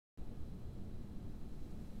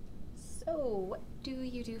So, what do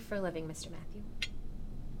you do for a living, Mr. Matthew?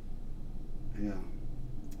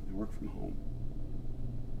 I work from home.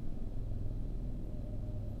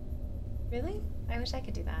 Really? I wish I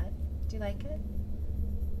could do that. Do you like it?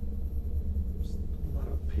 There's a lot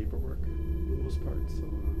of paperwork for the most part, so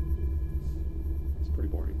it's pretty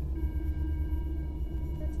boring.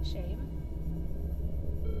 That's a shame.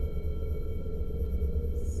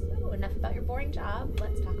 So, enough about your boring job.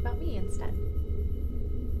 Let's talk about me instead.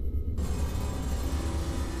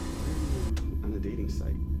 On a dating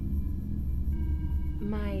site.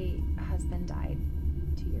 My husband died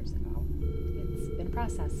 2 years ago. It's been a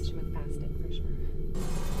process to move past it, for sure.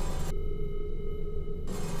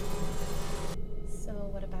 So,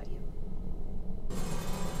 what about you?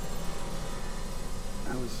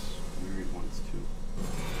 I was married once too.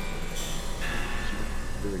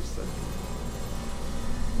 Very sudden.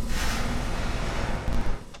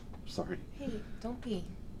 Sorry. Hey, don't be.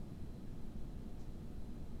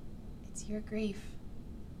 It's your grief.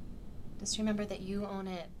 Just remember that you own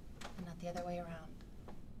it and not the other way around.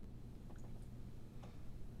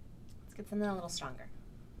 Let's get something a little stronger.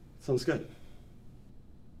 Sounds good.